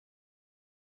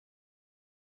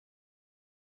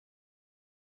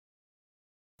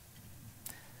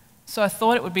So I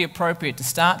thought it would be appropriate to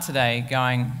start today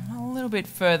going a little bit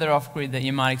further off-grid than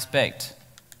you might expect.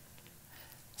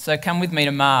 So come with me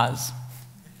to Mars.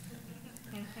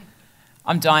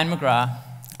 I'm Dianne McGrath.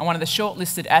 I'm one of the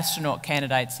shortlisted astronaut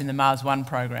candidates in the Mars One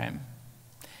program.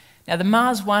 Now, the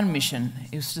Mars One mission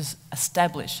is to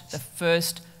establish the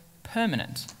first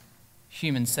permanent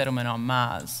human settlement on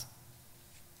Mars.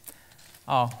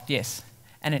 Oh, yes,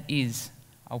 and it is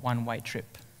a one-way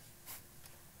trip.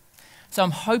 So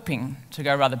I'm hoping to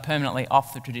go rather permanently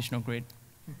off the traditional grid.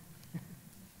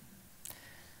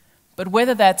 But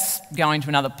whether that's going to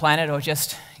another planet or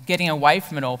just getting away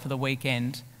from it all for the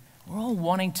weekend, we're all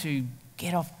wanting to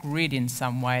get off grid in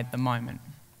some way at the moment.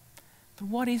 But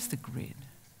what is the grid?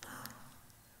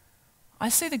 I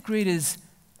see the grid as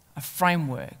a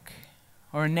framework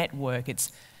or a network.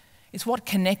 It's what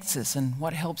connects us and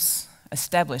what helps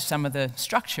establish some of the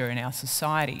structure in our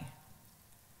society.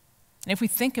 And if we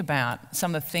think about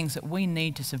some of the things that we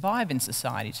need to survive in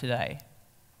society today,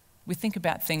 we think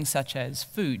about things such as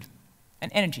food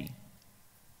and energy.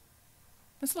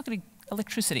 Let's look at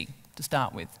electricity to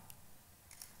start with.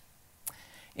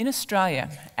 In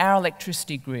Australia, our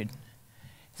electricity grid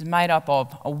is made up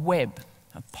of a web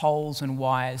of poles and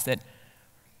wires that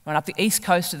run up the east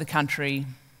coast of the country,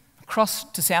 across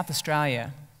to South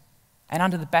Australia, and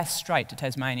under the Bass Strait to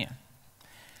Tasmania.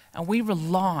 And we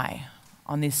rely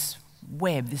on this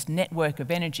web, this network of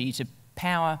energy to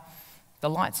power the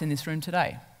lights in this room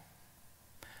today.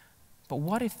 But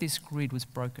what if this grid was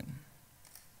broken?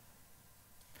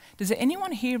 Does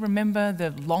anyone here remember the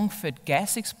Longford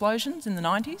gas explosions in the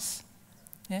 90s?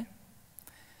 Yeah?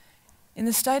 In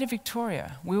the state of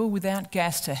Victoria, we were without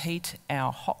gas to heat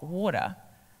our hot water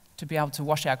to be able to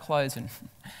wash our clothes and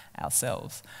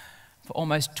ourselves for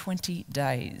almost 20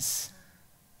 days.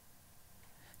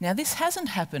 Now, this hasn't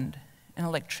happened in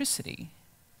electricity.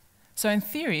 So in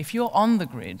theory, if you're on the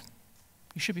grid,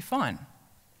 you should be fine.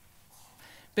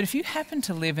 But if you happen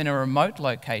to live in a remote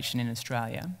location in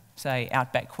Australia, say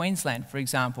outback Queensland, for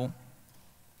example,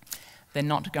 they're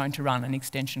not going to run an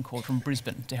extension cord from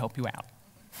Brisbane to help you out.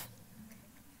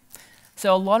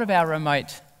 So a lot of our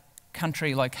remote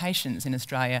country locations in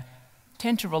Australia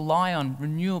tend to rely on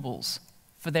renewables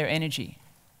for their energy,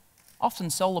 often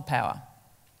solar power.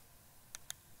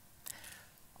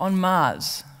 On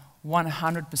Mars,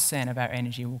 100% of our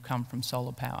energy will come from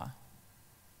solar power.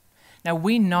 Now,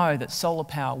 we know that solar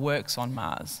power works on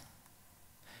Mars.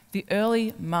 The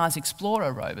early Mars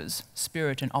Explorer rovers,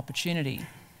 Spirit and Opportunity,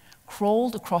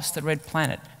 crawled across the red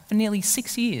planet for nearly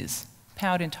 6 years,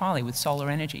 powered entirely with solar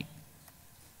energy.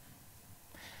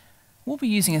 We'll be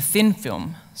using a thin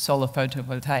film, solar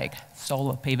photovoltaic,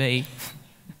 solar PV,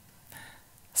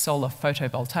 solar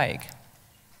photovoltaic,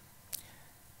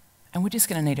 and we're just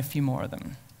going to need a few more of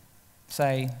them,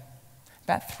 say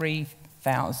about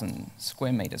 3,000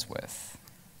 square metres worth.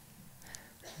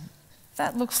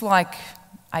 That looks like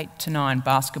 8 to 9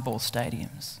 basketball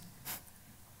stadiums.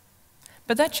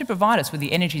 But that should provide us with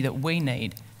the energy that we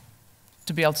need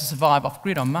to be able to survive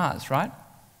off-grid on Mars, right?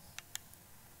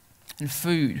 And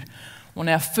food. Well,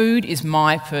 now, food is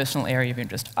my personal area of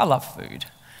interest. I love food.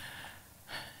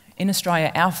 In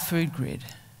Australia, our food grid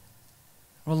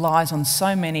relies on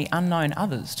so many unknown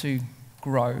others to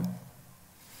grow,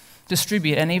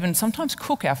 distribute, and even sometimes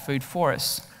cook our food for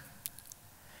us.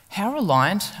 How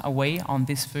reliant are we on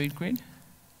this food grid?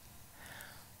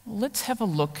 Well, let's have a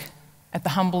look at the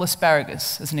humble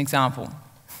asparagus as an example.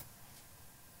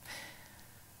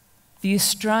 The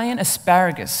Australian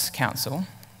Asparagus Council,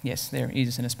 yes, there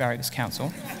is an Asparagus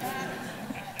Council.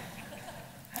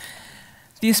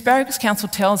 The Asparagus Council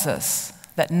tells us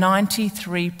that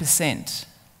 93%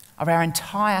 of our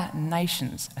entire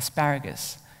nation's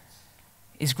asparagus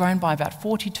is grown by about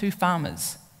 42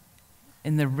 farmers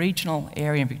in the regional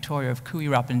area in Victoria of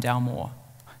Cooyirrup and Dalmore.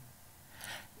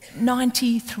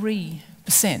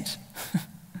 93%.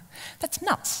 That's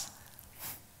nuts.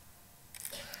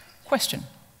 Question.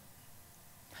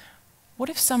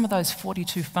 What if some of those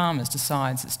 42 farmers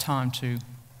decides it's time to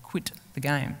quit the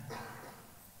game?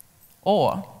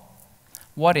 Or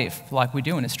what if, like we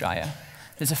do in Australia,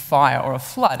 there's a fire or a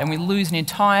flood and we lose an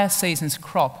entire season's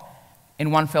crop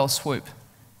in one fell swoop?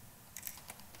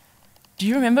 Do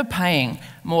you remember paying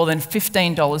more than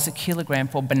 $15 a kilogram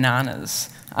for bananas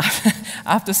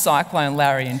after Cyclone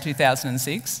Larry in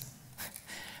 2006?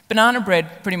 Banana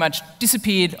bread pretty much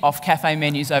disappeared off cafe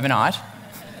menus overnight.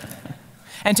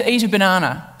 And to eat a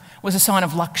banana was a sign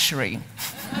of luxury.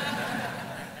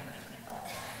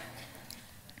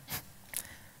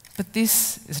 But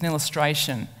this is an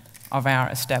illustration of our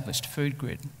established food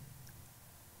grid.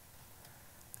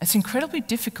 It's incredibly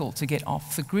difficult to get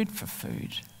off the grid for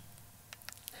food.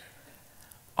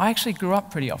 I actually grew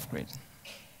up pretty off-grid,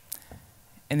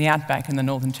 in the outback in the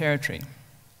Northern Territory.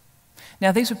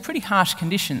 Now, these were pretty harsh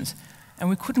conditions, and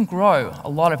we couldn't grow a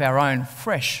lot of our own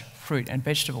fresh fruit and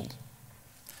vegetables.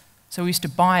 So we used to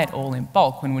buy it all in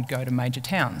bulk when we'd go to major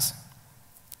towns.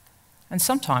 And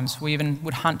sometimes we even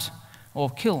would hunt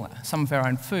or kill some of our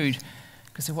own food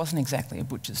because there wasn't exactly a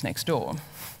butcher's next door.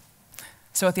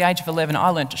 So at the age of 11, I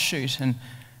learned to shoot, and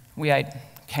we ate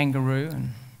kangaroo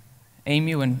and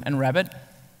emu and rabbit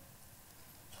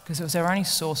because it was our only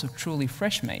source of truly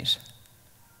fresh meat.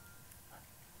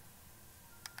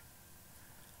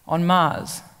 On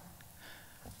Mars,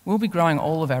 we'll be growing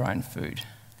all of our own food,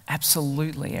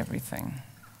 absolutely everything.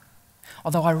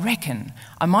 Although I reckon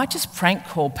I might just prank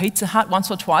call Pizza Hut once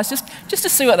or twice just to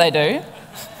see what they do.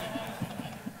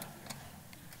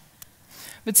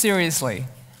 But seriously,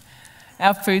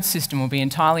 our food system will be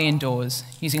entirely indoors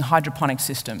using hydroponic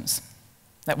systems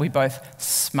that will be both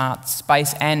smart,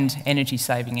 space and energy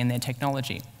saving in their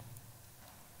technology.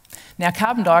 Now,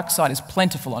 carbon dioxide is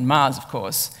plentiful on Mars, of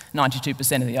course,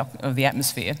 92% of the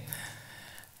atmosphere.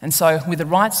 And so with the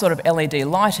right sort of LED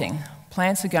lighting,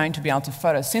 plants are going to be able to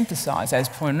photosynthesize as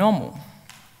per normal.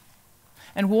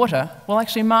 And water, well,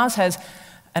 actually Mars has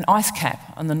an ice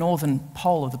cap on the northern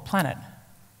pole of the planet.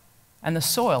 And the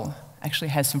soil actually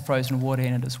has some frozen water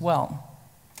in it as well.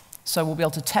 So we'll be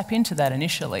able to tap into that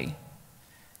initially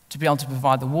to be able to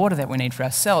provide the water that we need for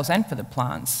ourselves and for the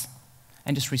plants,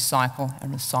 and just recycle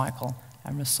and recycle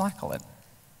and recycle it.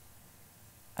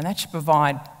 And that should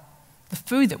provide the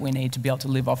food that we need to be able to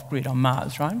live off-grid on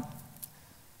Mars, right?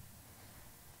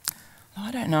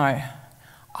 I don't know.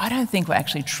 I don't think we're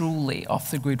actually truly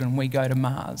off the grid when we go to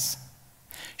Mars.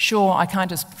 Sure, I can't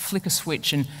just flick a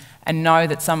switch and know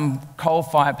that some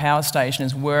coal-fired power station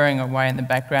is whirring away in the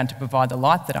background to provide the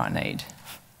light that I need.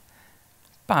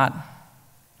 But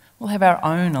we'll have our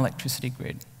own electricity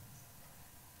grid.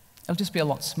 It'll just be a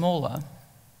lot smaller,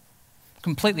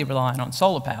 completely reliant on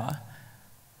solar power,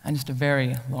 and just a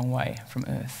very long way from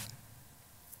Earth.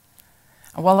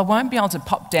 And while I won't be able to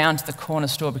pop down to the corner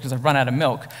store because I've run out of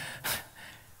milk,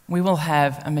 we will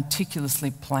have a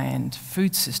meticulously planned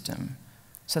food system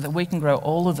so that we can grow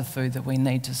all of the food that we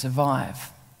need to survive.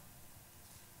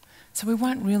 So we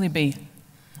won't really be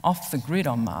off the grid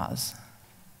on Mars.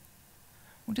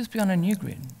 We'll just be on a new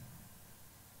grid.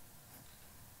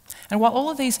 And while all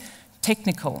of these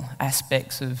technical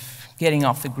aspects of getting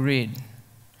off the grid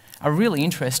are really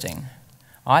interesting,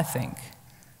 I think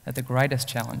that the greatest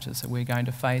challenges that we're going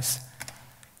to face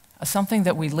are something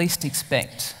that we least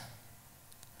expect,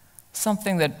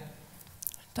 something that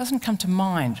doesn't come to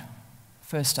mind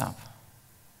first up,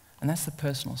 and that's the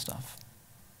personal stuff.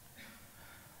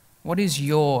 What is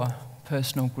your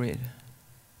personal grid?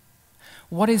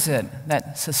 What is it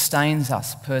that sustains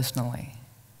us personally?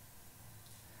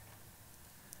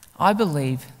 I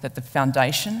believe that the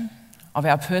foundation of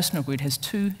our personal grid has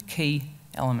two key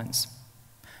elements.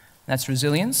 That's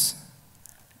resilience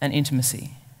and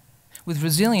intimacy, with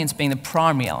resilience being the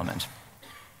primary element.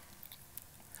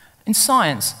 In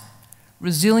science,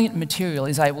 resilient material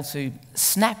is able to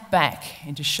snap back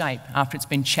into shape after it's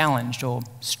been challenged or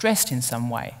stressed in some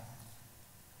way.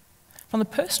 From the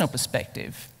personal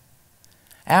perspective,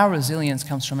 our resilience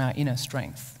comes from our inner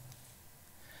strength.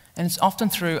 And it's often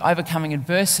through overcoming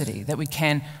adversity that we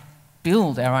can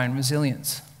build our own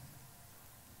resilience.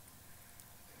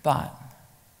 But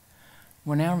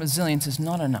when our resilience is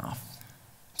not enough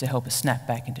to help us snap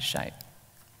back into shape,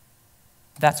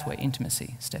 that's where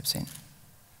intimacy steps in.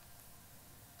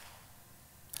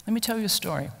 Let me tell you a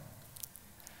story.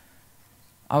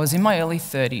 I was in my early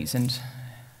 30s and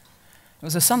it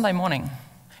was a Sunday morning.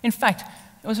 In fact,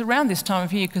 it was around this time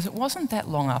of year because it wasn't that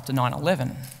long after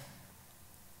 9/11.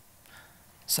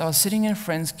 So I was sitting in a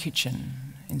friend's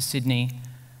kitchen in Sydney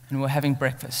and we were having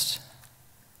breakfast.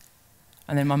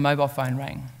 And then my mobile phone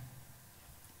rang.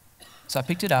 So I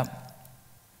picked it up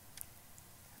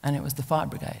and it was the fire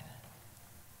brigade.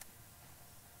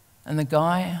 And the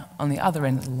guy on the other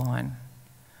end of the line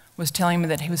was telling me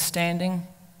that he was standing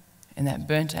in that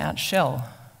burnt out shell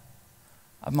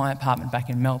of my apartment back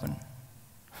in Melbourne.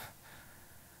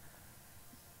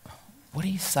 What do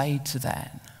you say to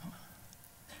that?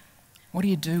 What do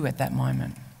you do at that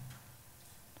moment?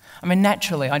 I mean,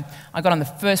 naturally, I got on the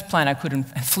first plane I could and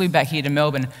flew back here to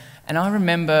Melbourne, and I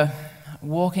remember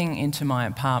walking into my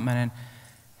apartment and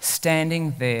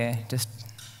standing there just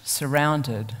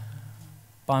surrounded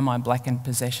by my blackened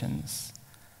possessions.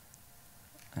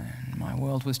 And my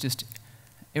world was just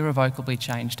irrevocably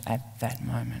changed at that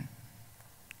moment.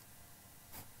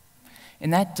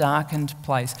 In that darkened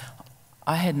place,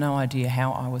 I had no idea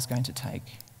how I was going to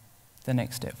take the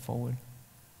next step forward.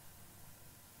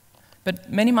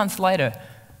 But many months later,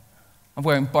 of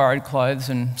wearing borrowed clothes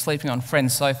and sleeping on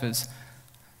friends' sofas,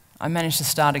 I managed to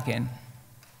start again.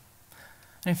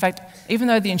 And in fact, even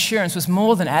though the insurance was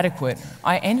more than adequate,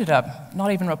 I ended up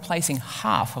not even replacing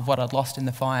half of what I'd lost in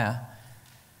the fire,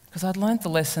 because I'd learned the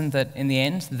lesson that in the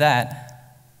end,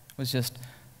 that was just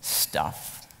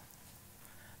stuff.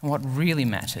 And what really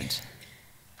mattered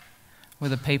were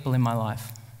the people in my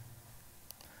life.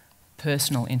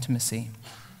 Personal intimacy.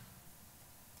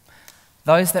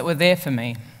 Those that were there for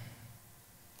me,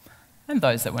 and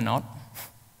those that were not.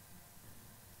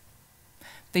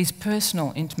 These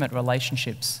personal, intimate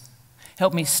relationships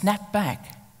helped me snap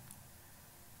back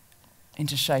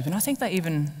into shape, and I think they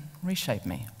even reshaped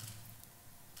me.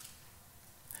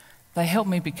 They helped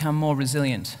me become more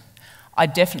resilient. I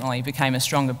definitely became a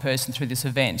stronger person through this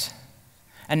event,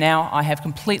 and now I have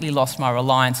completely lost my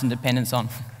reliance and dependence on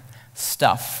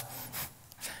stuff.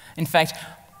 In fact,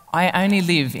 I only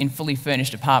live in fully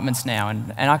furnished apartments now,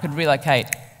 and I could relocate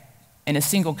in a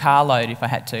single carload if I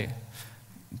had to.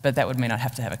 But that would mean I'd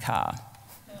have to have a car.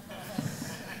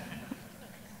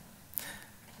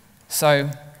 So,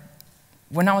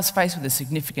 when I was faced with a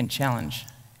significant challenge,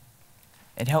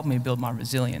 it helped me build my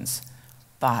resilience.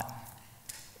 But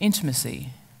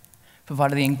intimacy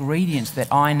provided the ingredients that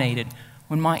I needed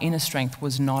when my inner strength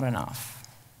was not enough.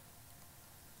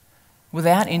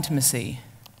 Without intimacy,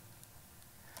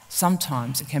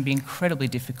 sometimes it can be incredibly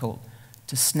difficult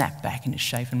to snap back into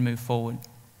shape and move forward.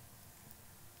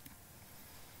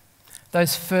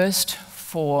 Those first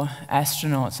 4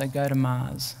 astronauts that go to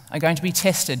Mars are going to be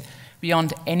tested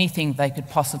beyond anything they could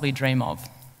possibly dream of.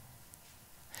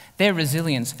 Their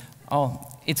resilience,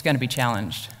 it's going to be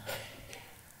challenged.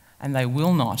 And they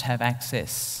will not have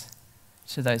access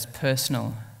to those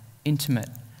personal, intimate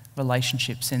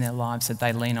relationships in their lives that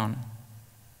they lean on.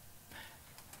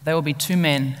 There will be 2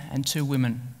 men and 2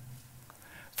 women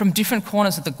from different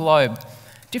corners of the globe,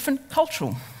 different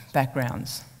cultural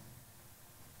backgrounds.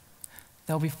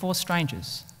 There'll be 4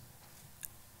 strangers,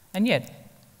 and yet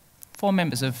 4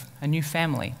 members of a new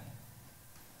family.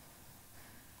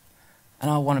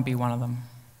 And I want to be one of them.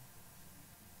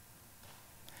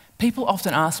 People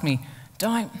often ask me,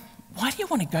 why do you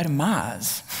want to go to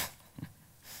Mars?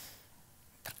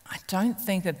 But I don't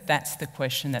think that that's the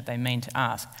question that they mean to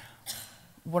ask.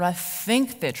 What I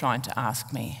think they're trying to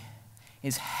ask me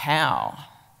is, how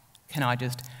can I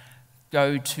just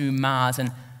go to Mars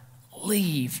and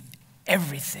leave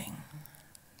everything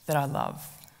that I love?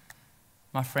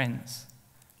 My friends,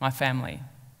 my family,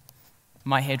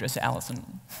 my hairdresser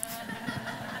Alison.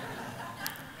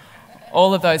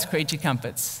 All of those creature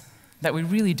comforts that we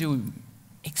really do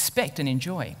expect and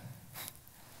enjoy.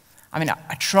 I mean,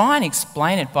 I try and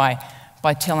explain it by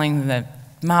telling them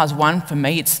that Mars One, for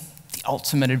me, it's the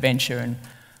ultimate adventure, and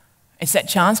it's that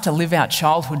chance to live out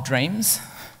childhood dreams,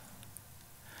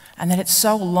 and that it's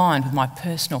so aligned with my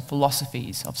personal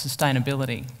philosophies of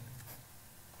sustainability.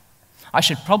 I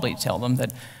should probably tell them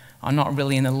that I'm not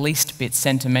really in the least bit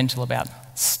sentimental about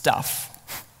stuff.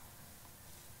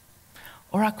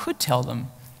 Or I could tell them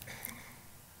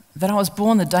that I was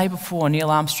born the day before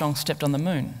Neil Armstrong stepped on the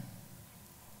moon.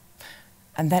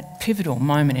 And that pivotal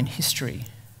moment in history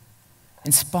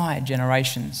inspired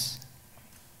generations.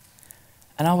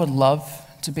 And I would love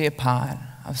to be a part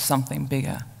of something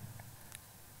bigger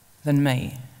than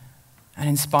me and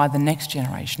inspire the next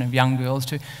generation of young girls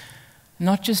to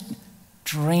not just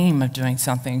dream of doing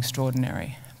something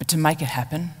extraordinary, but to make it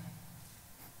happen.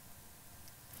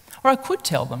 Or I could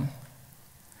tell them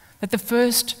that the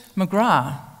first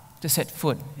McGrath to set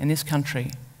foot in this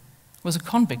country was a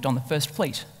convict on the First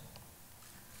Fleet.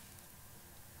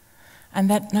 And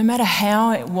that no matter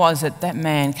how it was that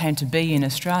man came to be in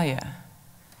Australia,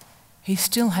 he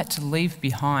still had to leave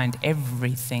behind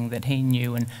everything that he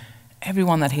knew and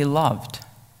everyone that he loved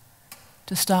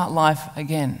to start life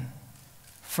again,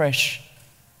 fresh,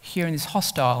 here in this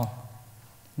hostile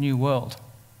new world.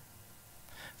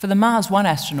 For the Mars One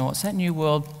astronauts, that new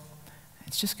world,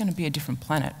 it's just going to be a different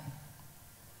planet.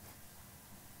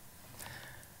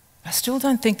 I still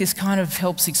don't think this kind of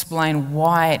helps explain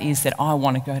why it is that I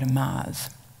want to go to Mars.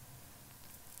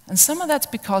 And some of that's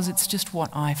because it's just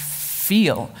what I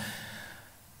feel.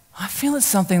 I feel it's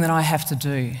something that I have to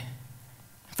do.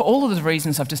 For all of the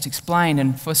reasons I've just explained,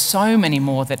 and for so many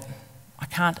more that I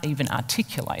can't even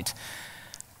articulate,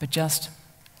 but just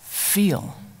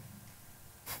feel.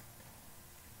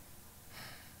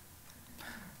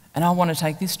 And I want to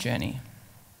take this journey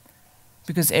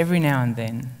because every now and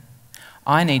then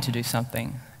I need to do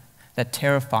something that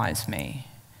terrifies me,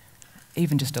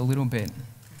 even just a little bit.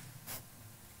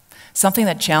 Something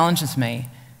that challenges me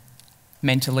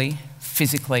mentally,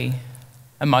 physically,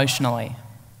 emotionally,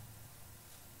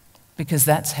 because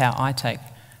that's how I take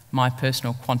my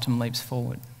personal quantum leaps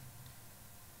forward.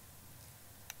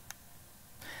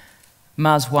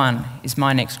 Mars One is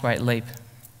my next great leap.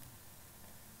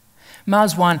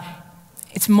 Mars One,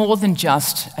 it's more than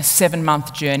just a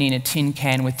 7-month journey in a tin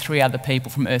can with 3 other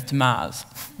people from Earth to Mars.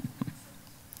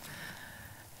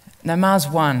 No, Mars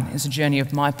One is a journey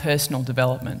of my personal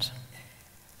development.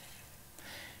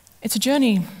 It's a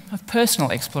journey of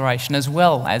personal exploration as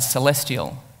well as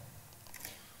celestial.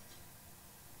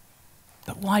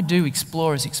 But why do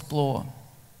explorers explore?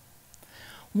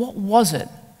 What was it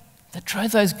that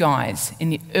drove those guys in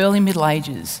the early Middle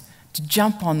Ages to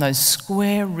jump on those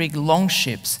square-rigged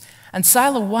longships and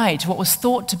sail away to what was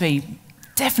thought to be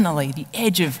definitely the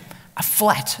edge of a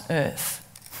flat Earth?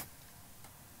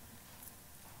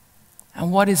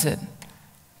 And what is it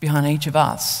behind each of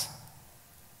us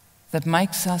that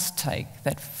makes us take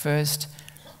that first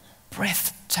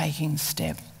breathtaking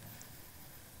step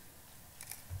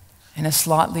in a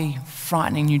slightly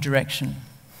frightening new direction?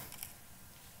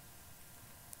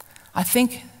 I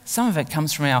think some of it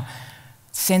comes from our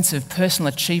sense of personal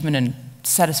achievement and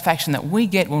satisfaction that we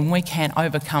get when we can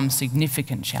overcome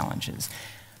significant challenges.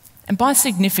 And by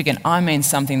significant, I mean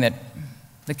something that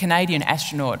the Canadian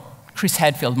astronaut Chris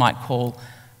Hadfield might call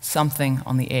something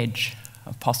on the edge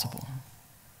of possible.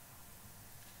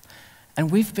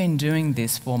 And we've been doing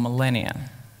this for millennia.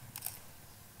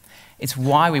 It's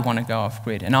why we want to go off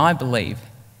grid, and I believe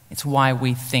it's why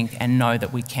we think and know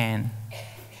that we can.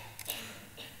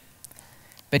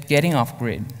 But getting off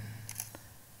grid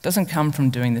doesn't come from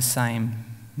doing the same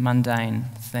mundane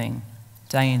thing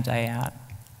day in, day out.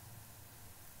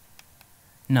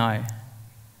 No.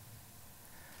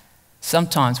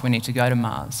 Sometimes we need to go to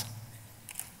Mars.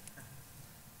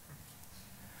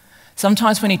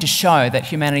 Sometimes we need to show that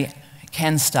humanity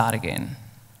can start again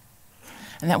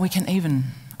and that we can even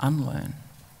unlearn.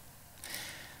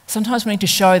 Sometimes we need to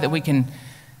show that we can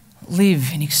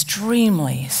live in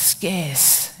extremely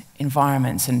scarce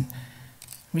environments and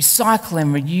recycle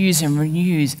and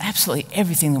reuse absolutely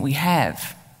everything that we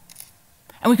have.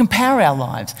 And we can power our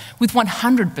lives with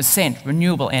 100%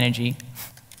 renewable energy,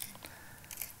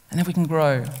 and then we can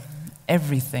grow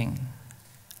everything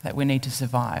that we need to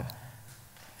survive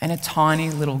in a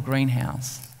tiny little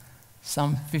greenhouse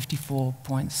some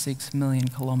 54.6 million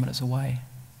kilometres away.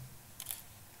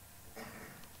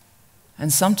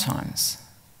 And sometimes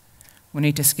we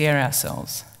need to scare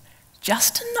ourselves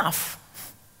just enough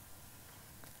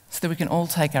so that we can all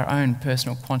take our own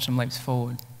personal quantum leaps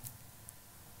forward.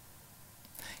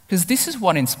 Because this is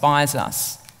what inspires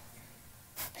us.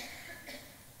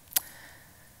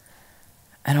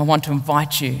 And I want to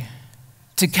invite you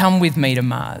to come with me to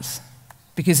Mars,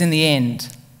 because in the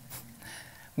end,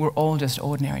 we're all just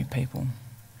ordinary people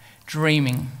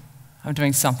dreaming of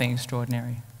doing something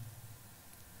extraordinary.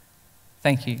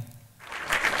 Thank you.